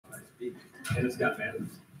And it's got manners.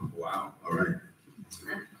 Wow. All right.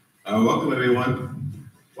 Welcome, everyone.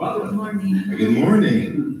 Welcome. Good morning. Good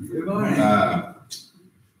morning. Good morning.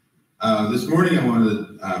 This morning, I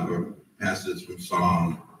wanted to have a passage from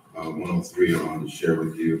Psalm 103 I wanted to share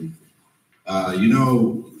with you.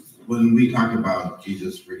 When we talk about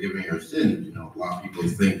Jesus forgiving our sins, a lot of people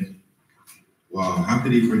think, well, how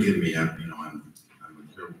could he forgive me? I'm a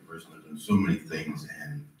terrible person. I've done so many things,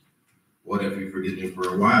 and what if he forgives me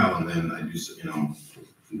for a while, and then I do,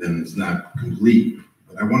 then it's not complete.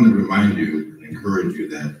 But I want to remind you and encourage you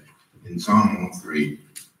that in Psalm 103,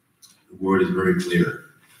 the word is very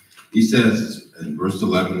clear. He says in verse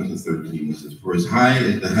 11 to 13, he says, "For as high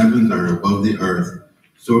as the heavens are above the earth,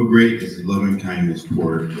 so great is his loving kindness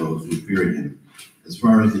toward those who fear him. As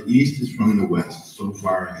far as the east is from the west, so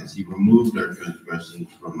far has he removed our transgressions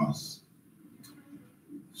from us."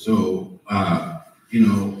 So,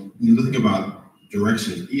 when you think about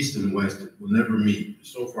directions, east and west will never meet. They're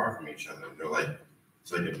so far from each other.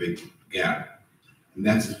 It's like a big gap. And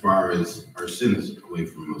that's as far as our sin is away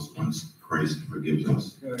from us once Christ forgives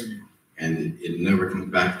us. And it never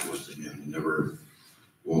comes back to us again. It never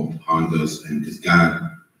will haunt us. And because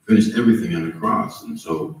God finished everything on the cross. And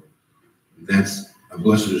so that's a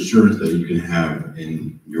blessed assurance that you can have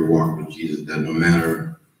in your walk with Jesus, that no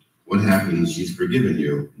matter what happens, he's forgiven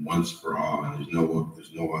you once for all. And there's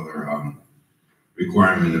no other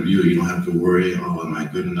requirement of you. You don't have to worry, oh, am I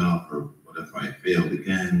good enough? Or what if I failed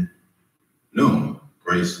again? No,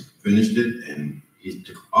 Christ finished it, and he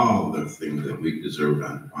took all the things that we deserved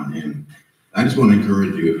on him. I just want to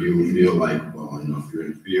encourage you, if you feel like, if you're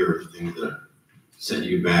in fear of things that set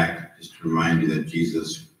you back, just to remind you that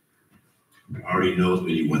Jesus already knows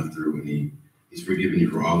what you went through, and he's forgiven you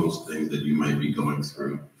for all those things that you might be going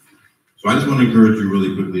through. So I just want to encourage you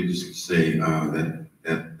really quickly just to say that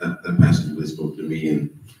passage really spoke to me and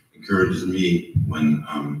encourages me when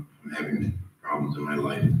I'm having problems in my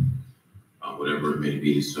life, whatever it may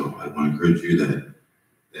be. So I want to encourage you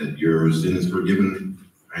that your sin is forgiven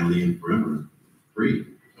finally and forever, free.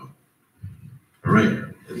 So, all right,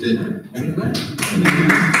 that's it. Amen.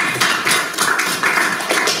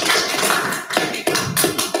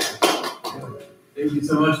 Thank you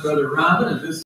so much, Brother Robin.